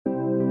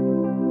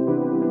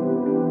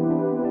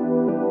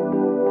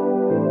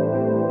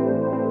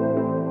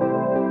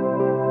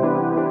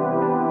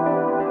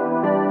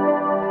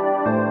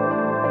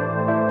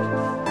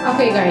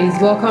Okay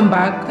guys, welcome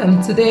back,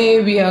 and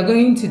today we are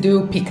going to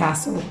do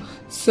Pinkaso.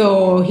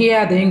 So here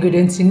are the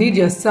ingredients. You need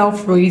your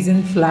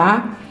self-raising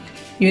flour,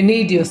 you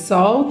need your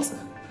salt,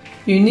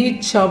 you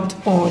need chopped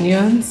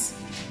onions,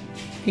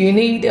 you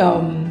need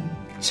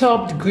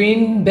chopped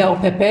green bell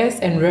peppers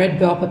and red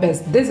bell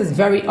peppers. This is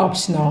very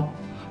optional,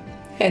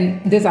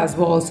 and this as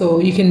well, so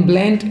you can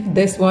blend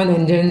this one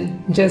and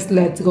then just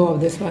let go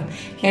of this one.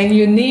 And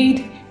you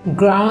need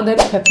grounded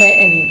pepper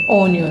and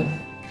onion,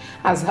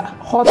 as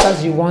hot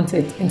as you want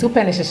it, into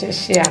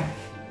share.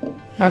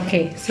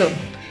 Okay, so,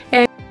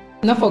 and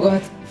not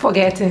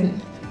forgetting,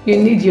 you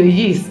need your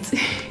yeast.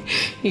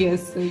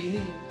 Yes, so you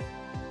need.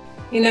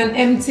 In an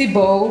empty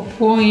bowl,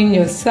 pour in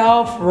your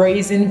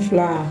self-raising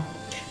flour.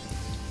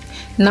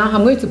 Now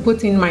I'm going to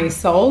put in my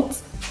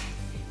salt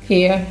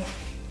here,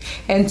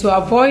 and to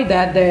avoid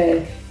that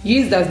the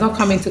yeast does not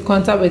come into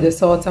contact with the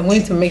salt, I'm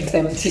going to mix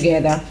them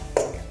together.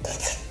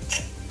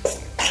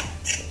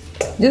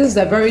 This is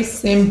a very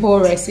simple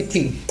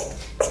recipe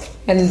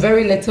and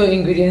very little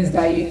ingredients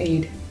that you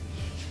need.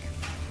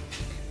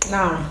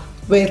 Now,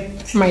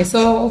 with my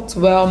salt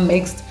well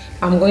mixed,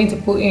 I'm going to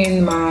put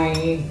in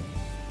my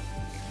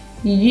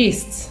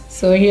yeast.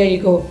 So here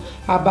you go,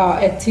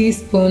 about a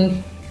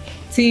teaspoon,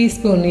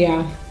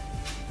 yeah,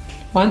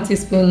 1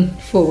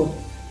 teaspoonful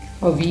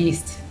of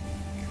yeast.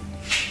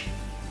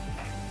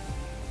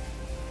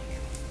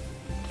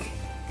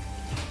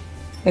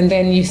 And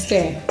then you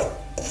stir.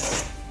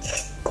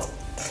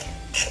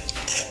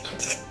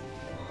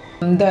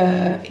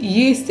 The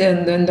yeast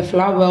and then the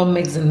flour well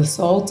mixed and the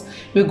salt,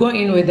 we go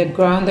in with the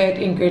grounded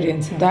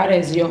ingredients. That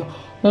is your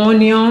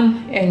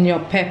onion and your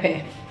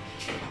pepper.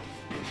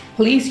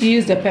 Please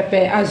use the pepper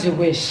as you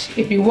wish.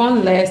 If you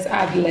want less,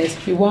 add less.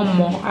 If you want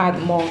more,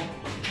 add more.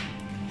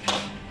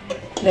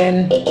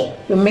 Then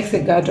you mix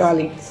it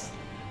gradually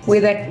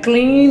with a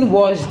clean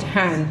washed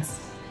hands,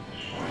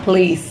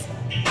 please.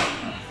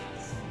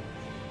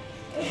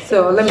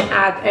 So let me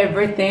add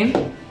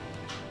everything.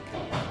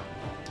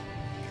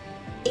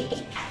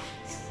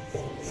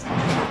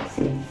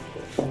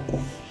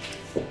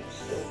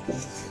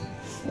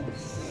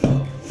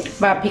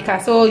 But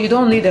Pinkaso, you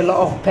don't need a lot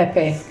of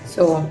pepper,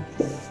 so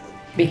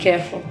be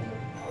careful.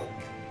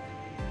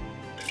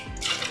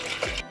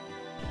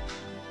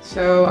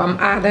 So I'm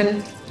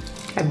adding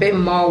a bit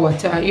more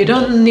water. You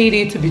don't need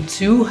it to be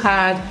too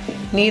hard,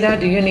 neither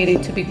do you need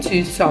it to be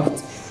too soft.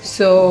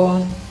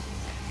 So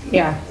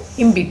yeah,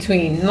 in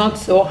between, not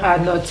so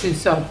hard, not too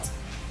soft.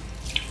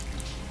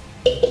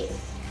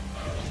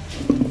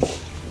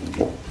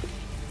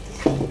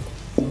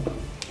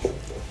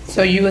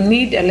 So you will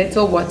need a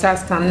little water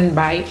standing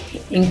by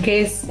in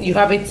case you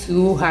have it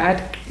too hard,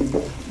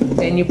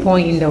 then you pour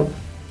in the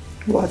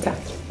water.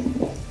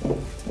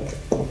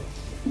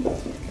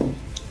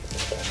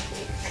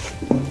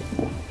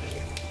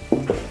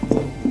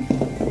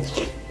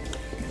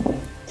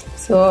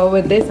 So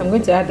with this, I'm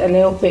going to add a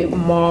little bit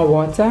more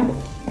water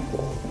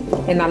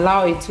and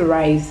allow it to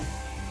rise.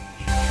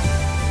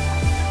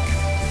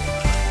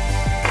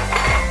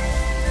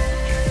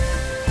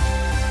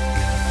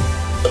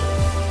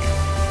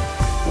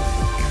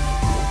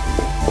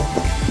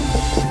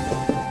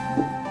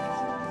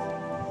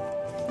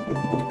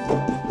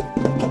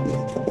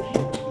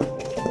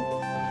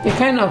 You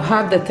kind of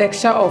have the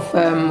texture of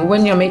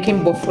when you're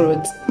making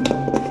fruit.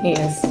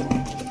 Yes.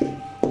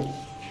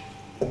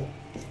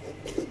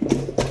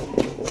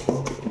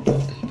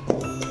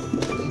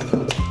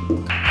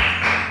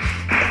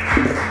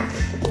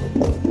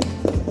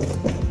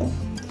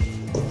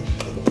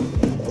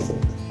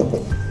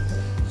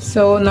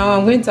 So now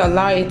I'm going to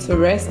allow it to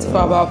rest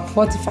for about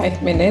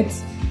 45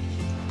 minutes,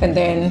 and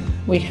then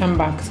we come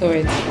back to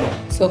it.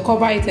 So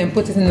cover it and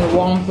put it in a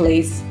warm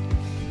place,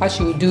 as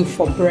you would do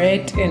for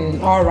bread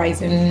and all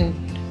rising,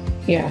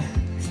 yeah,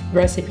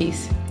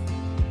 recipes.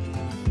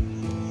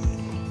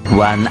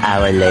 1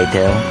 hour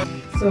later.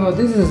 So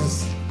this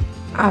is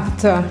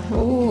after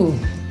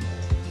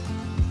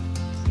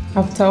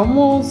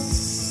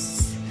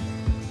almost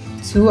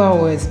 2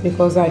 hours,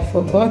 because I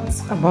forgot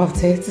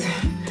about it.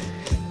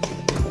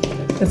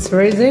 It's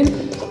raising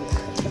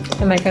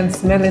and I can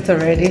smell it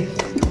already.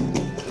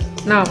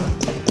 Now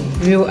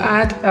we'll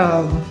add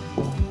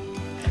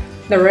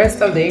the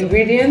rest of the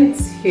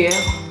ingredients here,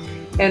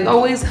 and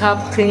always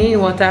have clean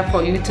water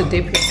for you to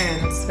dip your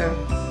hands. So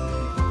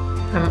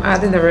I'm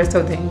adding the rest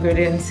of the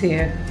ingredients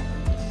here.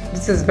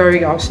 This is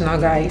very optional,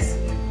 guys,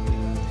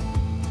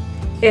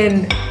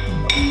 and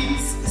beat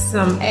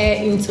some air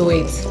into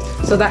it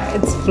so that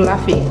it's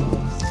fluffy.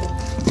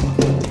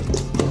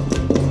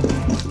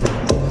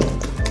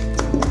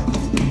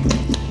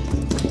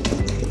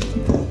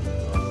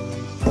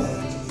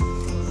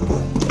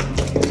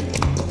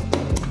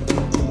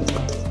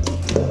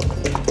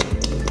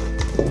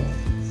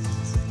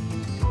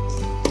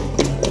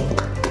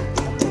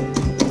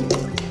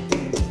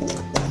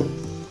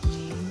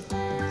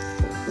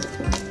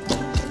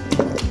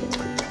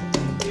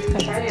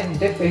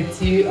 Dip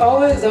it. You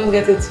always don't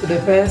get it for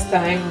the first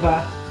time,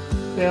 but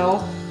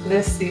well,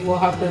 let's see what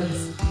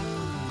happens.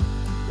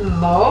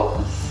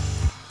 No.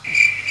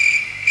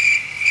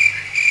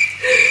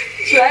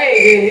 try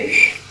again.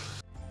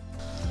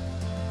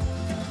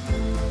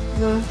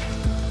 No.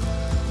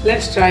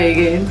 Let's try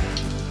again.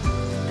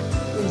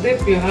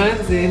 Dip your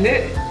hands in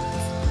it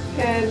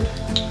and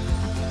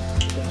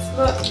it's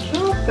not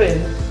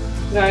dropping.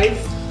 Guys,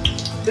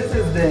 this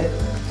is the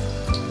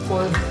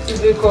most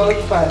difficult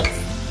part.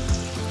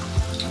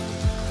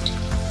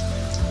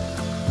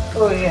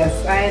 Oh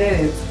yes, I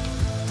did it.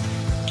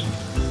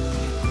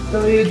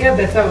 So you get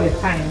better with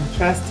time,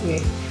 trust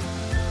me.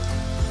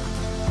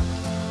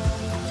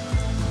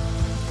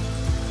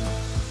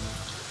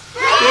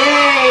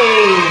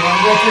 Yay! I'm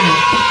getting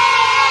it.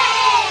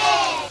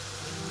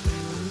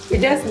 You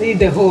just need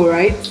the hole,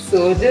 right?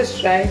 So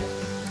just try,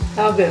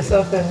 help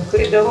yourself and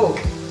create the hole.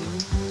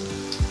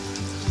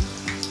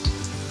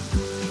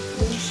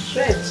 And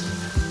stretch.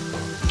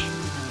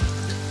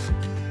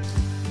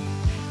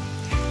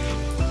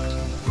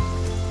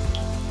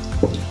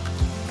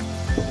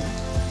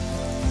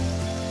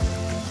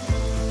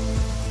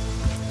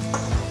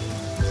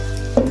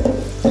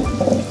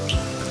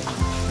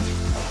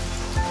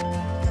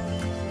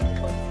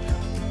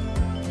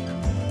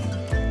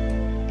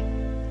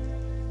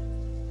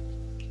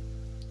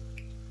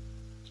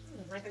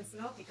 I can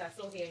smell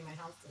Pinkaso here in my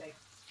house today.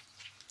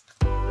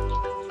 So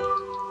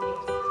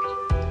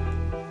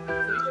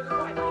usually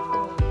what I buy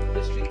from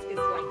the street is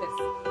like this.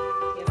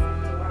 Yes, so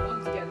I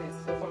want to get this.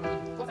 So from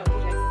what I'll do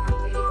next, I'm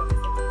waiting for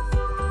this.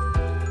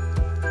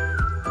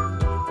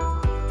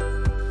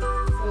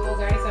 So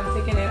guys, I'm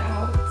taking it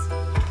out.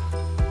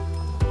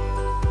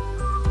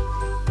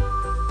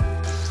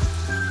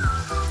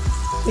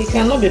 We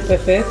cannot be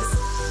perfect,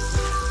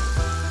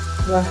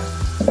 but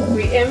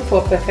we aim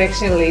for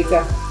perfection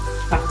later.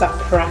 After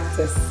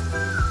practice.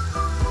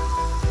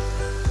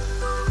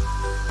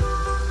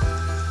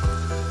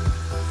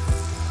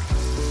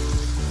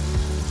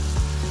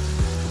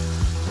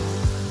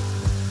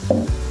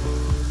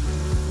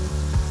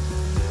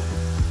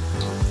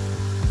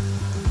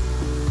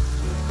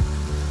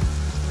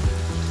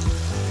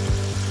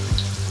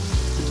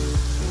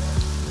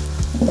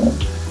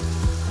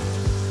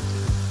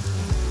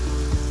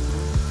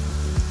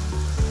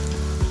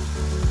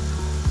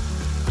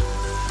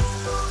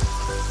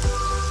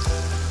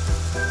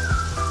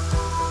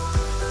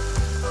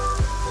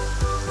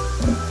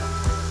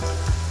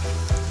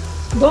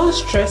 Don't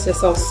stress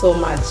yourself so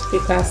much.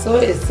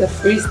 Pinkaso is a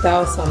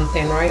freestyle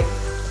something, right?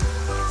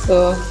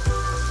 So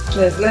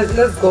let's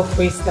go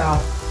freestyle.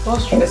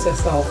 Don't stress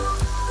yourself.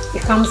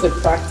 It comes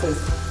with practice.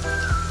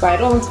 But I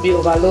don't want to be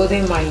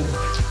overloading my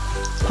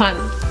pan.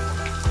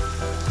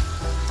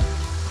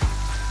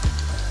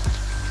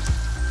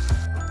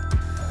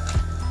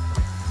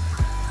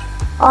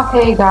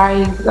 Okay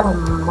guys,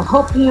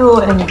 hope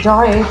you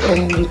enjoy it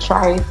and you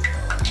try it.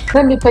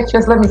 Send me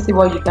pictures, let me see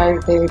what you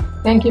guys did.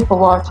 Thank you for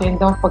watching.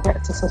 Don't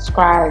forget to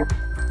subscribe.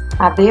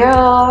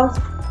 Adios.